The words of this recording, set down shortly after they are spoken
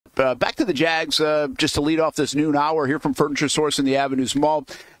Back to the Jags, just to lead off this noon hour here from Furniture Source in the Avenues Mall.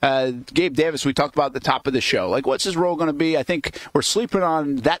 Gabe Davis, we talked about at the top of the show. Like, what's his role going to be? I think we're sleeping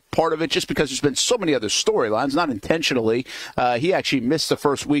on that part of it just because there's been so many other storylines, not intentionally. He actually missed the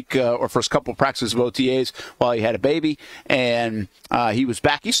first week or first couple of practices of OTAs while he had a baby, and he was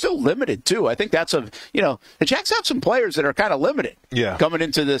back. He's still limited, too. I think that's the Jags have some players that are kind of limited coming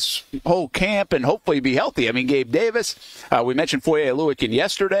into this whole camp and hopefully be healthy. I mean, Gabe Davis, we mentioned Foye Oluokun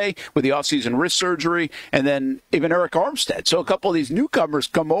yesterday with the offseason wrist surgery, and then even Eric Armstead. So a couple of these newcomers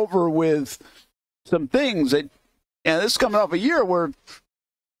come over with some things that, and this is coming off a year where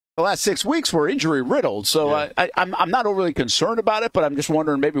the last 6 weeks were injury riddled. So I'm not overly concerned about it, but I'm just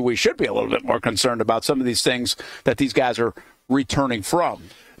wondering maybe we should be a little bit more concerned about some of these things that these guys are returning from.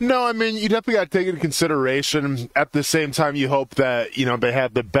 No, I mean, you definitely got to take into consideration. At the same time, you hope that, they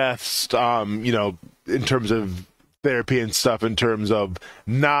have the best, in terms of therapy and stuff, in terms of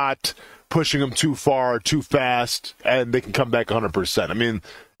not pushing them too far, too fast, and they can come back 100%. I mean,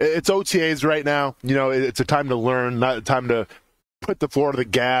 it's OTAs right now. It's a time to learn, not a time to put the floor to the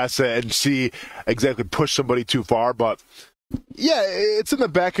gas and see exactly push somebody too far. But yeah, it's in the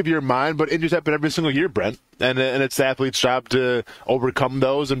back of your mind, but injuries happen every single year, Brent. And it's the athlete's job to overcome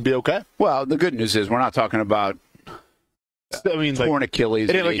those and be okay. Well, the good news is we're not talking about torn Achilles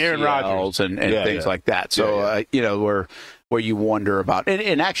and like Aaron Rodgers and things like that. So, where you wonder about.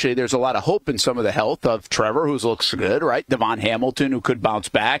 And actually, there's a lot of hope in some of the health of Trevor, who looks good, right? Devon Hamilton, who could bounce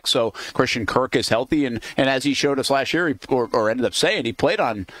back. So Christian Kirk is healthy. And as he showed us last year, or ended up saying, he played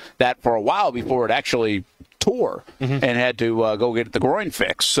on that for a while before it actually tore and had to go get the groin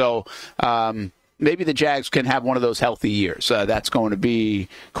fixed. So maybe the Jags can have one of those healthy years. That's going to be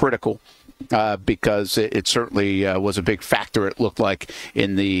critical. Because it certainly was a big factor, it looked like,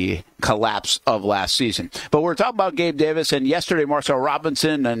 in the collapse of last season. But we're talking about Gabe Davis, and yesterday Marcel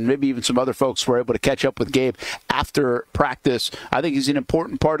Robinson and maybe even some other folks were able to catch up with Gabe after practice. I think he's an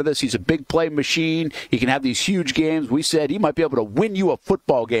important part of this. He's a big play machine. He can have these huge games. We said he might be able to win you a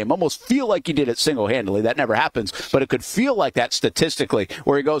football game, almost feel like he did it single-handedly. That never happens, but it could feel like that statistically,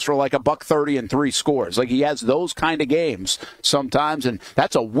 where he goes for like $130 and 3 scores. Like, he has those kind of games sometimes, and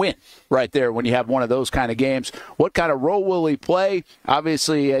that's a win right there when you have one of those kind of games. What kind of role will he play?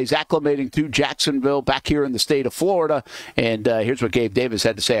 Obviously, he's acclimating to Jacksonville back here in the state of Florida. And here's what Gabe Davis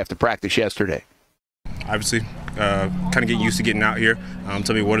had to say after practice yesterday. Obviously, kind of get used to getting out here.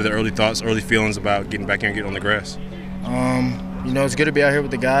 Tell me, what are the early thoughts, early feelings about getting back here and getting on the grass? It's good to be out here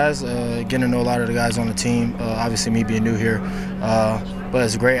with the guys, getting to know a lot of the guys on the team. Obviously, me being new here. But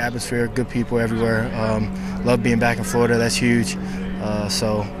it's a great atmosphere, good people everywhere. Love being back in Florida. That's huge.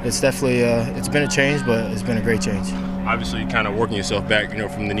 So it's definitely it's been a change, but it's been a great change. Obviously, kind of working yourself back,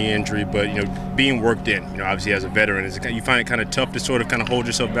 from the knee injury, but being worked in, obviously as a veteran, you find it kind of tough to sort of kind of hold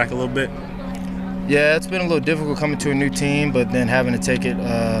yourself back a little bit. Yeah, it's been a little difficult coming to a new team, but then having to take it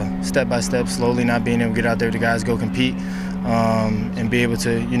step by step, slowly, not being able to get out there with the guys, go compete, and be able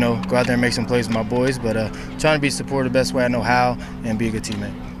to go out there and make some plays with my boys. But trying to be supported the best way I know how and be a good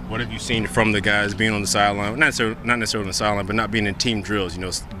teammate. What have you seen from the guys being on the sideline? Not necessarily on the sideline, but not being in team drills,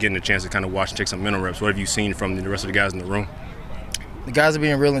 getting a chance to kind of watch and take some mental reps. What have you seen from the rest of the guys in the room? The guys are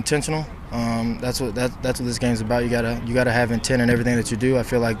being real intentional. That's what this game's about. You gotta have intent in everything that you do. I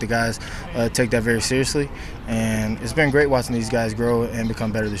feel like the guys take that very seriously, and it's been great watching these guys grow and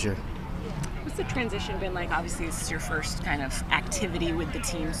become better this year. What's the transition been like? Obviously, this is your first kind of activity with the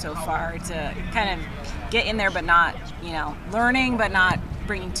team so far, to kind of get in there, but not, learning, but not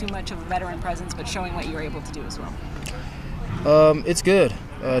bringing too much of a veteran presence, but showing what you were able to do as well. It's good.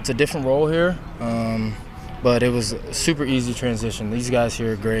 It's a different role here, but it was a super easy transition. These guys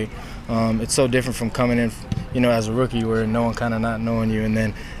here are great. It's so different from coming in, as a rookie, where no one kind of not knowing you, and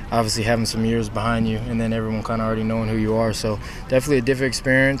then obviously having some years behind you, and then everyone kind of already knowing who you are. So definitely a different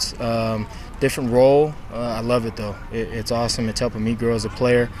experience, different role. I love it, though. It's awesome. It's helping me grow as a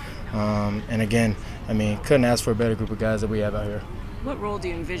player. And again, couldn't ask for a better group of guys that we have out here. What role do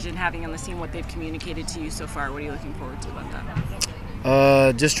you envision having on the team, what they've communicated to you so far? What are you looking forward to about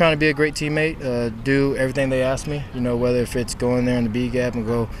that? Just trying to be a great teammate, do everything they ask me, whether if it's going there in the B gap and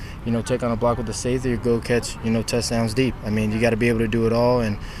go, take on a block with the safety, or go catch, touchdowns deep. You got to be able to do it all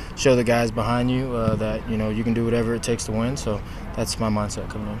and show the guys behind you that, you can do whatever it takes to win. So that's my mindset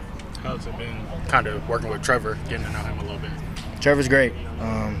coming in. How's it been kind of working with Trevor, getting to know him a little bit? Trevor's great.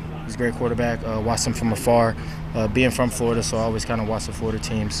 He's a great quarterback. Watched him from afar. Being from Florida, so I always kind of watch the Florida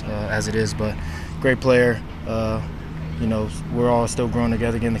teams as it is. But great player. We're all still growing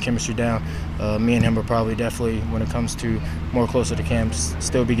together, getting the chemistry down. Me and him are probably definitely, when it comes to more closer to camps,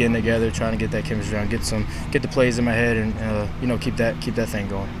 still be getting together, trying to get that chemistry down, get the plays in my head, and keep that thing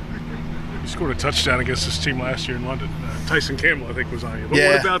going. You scored a touchdown against this team last year in London. Tyson Campbell, I think, was on you. But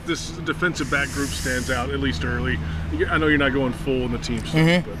what about this defensive back group stands out, at least early? I know you're not going full in the team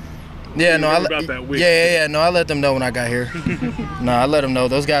stuff, but yeah, no, about that week. No, I let them know when I got here. No, I let them know.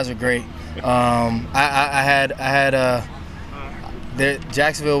 Those guys are great.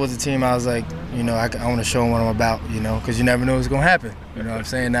 Jacksonville was a team I was like, you know, I want to show them what I'm about, you know, because you never know what's going to happen. You know what I'm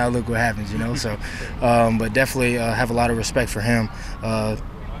saying? Now look what happens, you know. So, but definitely have a lot of respect for him.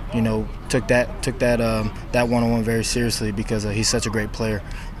 You know, took that one-on-one very seriously because he's such a great player.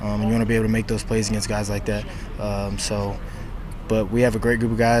 And you want to be able to make those plays against guys like that. But we have a great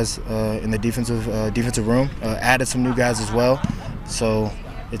group of guys in the defensive room. Added some new guys as well. So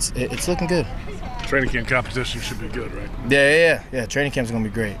it's looking good. Training camp competition should be good, right? Yeah. Training camp's going to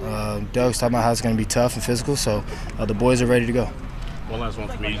be great. Doug's talking about how it's going to be tough and physical, so the boys are ready to go. One last one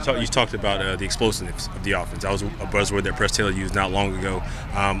for me. You talked about the explosiveness of the offense. That was a buzzword that Press Taylor used not long ago.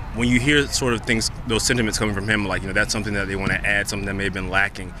 When you hear sort of things, those sentiments coming from him, like, you know, that's something that they want to add, something that may have been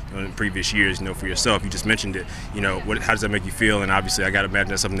lacking, you know, in previous years. You know, for yourself, you just mentioned it. You know, how does that make you feel? And obviously, I got to imagine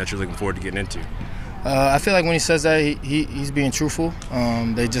that's something that you're looking forward to getting into. I feel like when he says that, he's being truthful.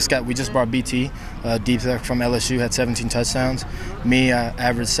 We just brought BT, deep threat from LSU, had 17 touchdowns. Me, I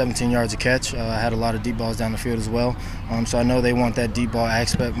averaged 17 yards a catch. I had a lot of deep balls down the field as well. So I know they want that deep ball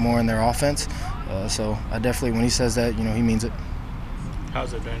aspect more in their offense. So I definitely, when he says that, you know, he means it.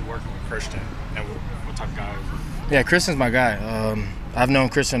 How's it been working with Christian, and what type of guy is he? Yeah, Christian's my guy. I've known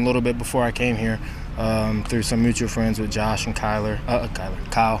Christian a little bit before I came here through some mutual friends with Josh and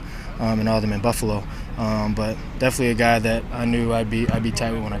Kyle. And all them in Buffalo, but definitely a guy that I knew I'd be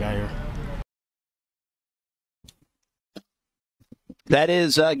tight with when I got here. That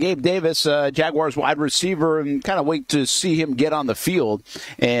is Gabe Davis, Jaguars wide receiver, and kind of wait to see him get on the field.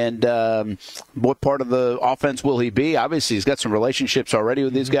 And what part of the offense will he be? Obviously, he's got some relationships already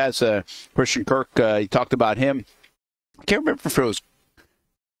with these guys. Christian Kirk, he talked about him. I can't remember if it was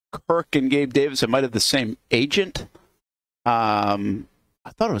Kirk and Gabe Davis. It might have the same agent. I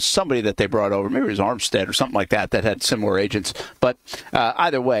thought it was somebody that they brought over. Maybe it was Armstead or something like that had similar agents. But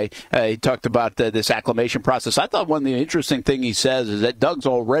either way, he talked about this acclimation process. I thought one of the interesting thing he says is that Doug's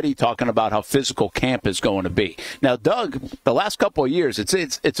already talking about how physical camp is going to be. Now, Doug, the last couple of years, it's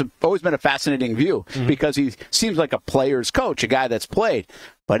always been a fascinating view because he seems like a player's coach, a guy that's played.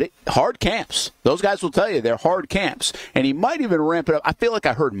 But hard camps. Those guys will tell you they're hard camps. And he might even ramp it up. I feel like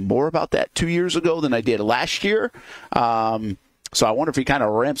I heard more about that 2 years ago than I did last year. So I wonder if he kind of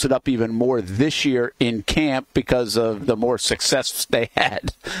ramps it up even more this year in camp because of the more success they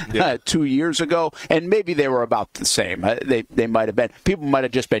had 2 years ago. And maybe they were about the same. They might have been. People might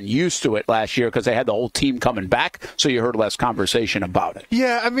have just been used to it last year because they had the whole team coming back, so you heard less conversation about it.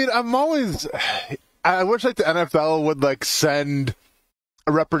 Yeah, I mean, I wish like the NFL would send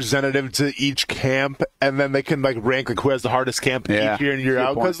a representative to each camp, and then they can rank who has the hardest camp each year in, year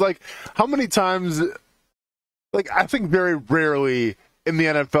out. Because how many times... I think very rarely in the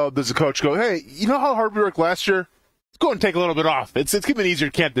NFL does a coach go, hey, you know how hard we worked last year? Let's go and take a little bit off. It's going to be an easier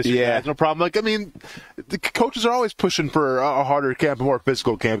camp this year. Guys. No problem. The coaches are always pushing for a harder camp, a more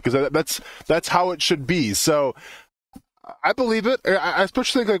physical camp, because that's how it should be. So I believe it. I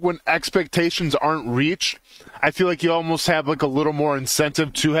especially think when expectations aren't reached, I feel like you almost have a little more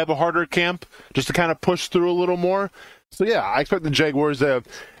incentive to have a harder camp, just to kind of push through a little more. So, yeah, I expect the Jaguars to,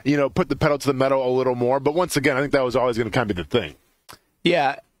 put the pedal to the metal a little more. But once again, I think that was always going to kind of be the thing.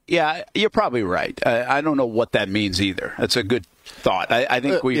 Yeah, you're probably right. I don't know what that means either. That's a good thought. I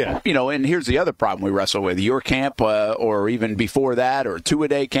think and here's the other problem we wrestle with. Your camp or even before that or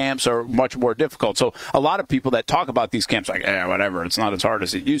two-a-day camps are much more difficult. So a lot of people that talk about these camps whatever, it's not as hard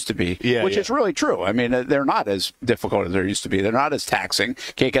as it used to be, which is really true. I mean, they're not as difficult as they used to be. They're not as taxing.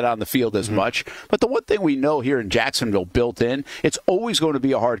 Can't get on the field as much. But the one thing we know here in Jacksonville built in, it's always going to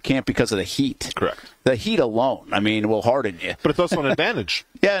be a hard camp because of the heat. Correct. The heat alone, will harden you. But it's also an advantage.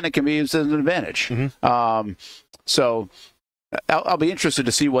 Yeah, and it can be used as an advantage. So I'll be interested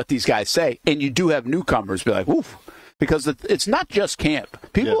to see what these guys say. And you do have newcomers be like, oof, because it's not just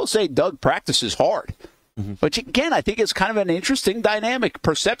camp. People will say Doug practices hard. But again, I think it's kind of an interesting dynamic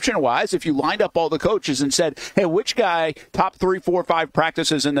perception-wise if you lined up all the coaches and said, hey, which guy top 3, 4, 5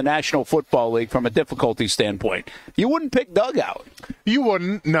 practices in the National Football League from a difficulty standpoint? You wouldn't pick Doug out. You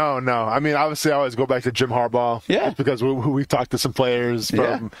wouldn't? No. Obviously, I always go back to Jim Harbaugh. Yeah. Because we've talked to some players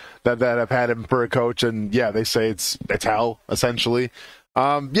from that have had him for a coach, and, they say it's hell, essentially.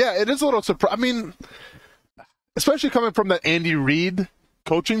 It is a little surprising. Especially coming from that Andy Reid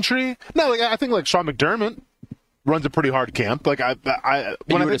coaching tree. No, I think Sean McDermott, runs a pretty hard camp. Like I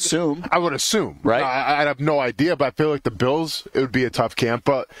would assume, right? I have no idea, but I feel like the Bills, it would be a tough camp.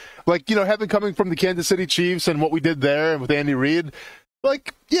 But like, you know, having coming from the Kansas City Chiefs and what we did there with Andy Reid,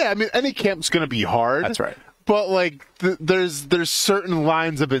 like, yeah, I mean, any camp's going to be hard. That's right. But like, there's certain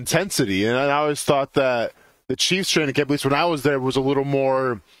lines of intensity, and I always thought that the Chiefs training camp, at least when I was there, was a little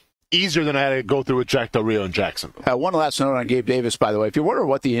more easier than I had to go through with Jack Del Rio in Jacksonville. One last note on Gabe Davis, by the way. If you wonder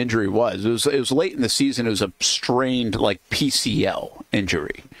what the injury was, it was late in the season. It was a strained, like, PCL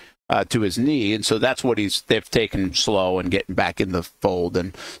injury to his knee, and so that's what they've taken slow and getting back in the fold,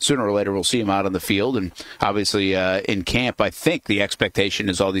 and sooner or later we'll see him out on the field. And obviously in camp, I think the expectation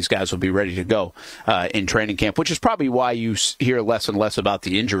is all these guys will be ready to go in training camp, which is probably why you hear less and less about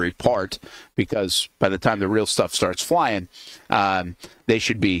the injury part, because by the time the real stuff starts flying, they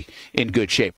should be in good shape.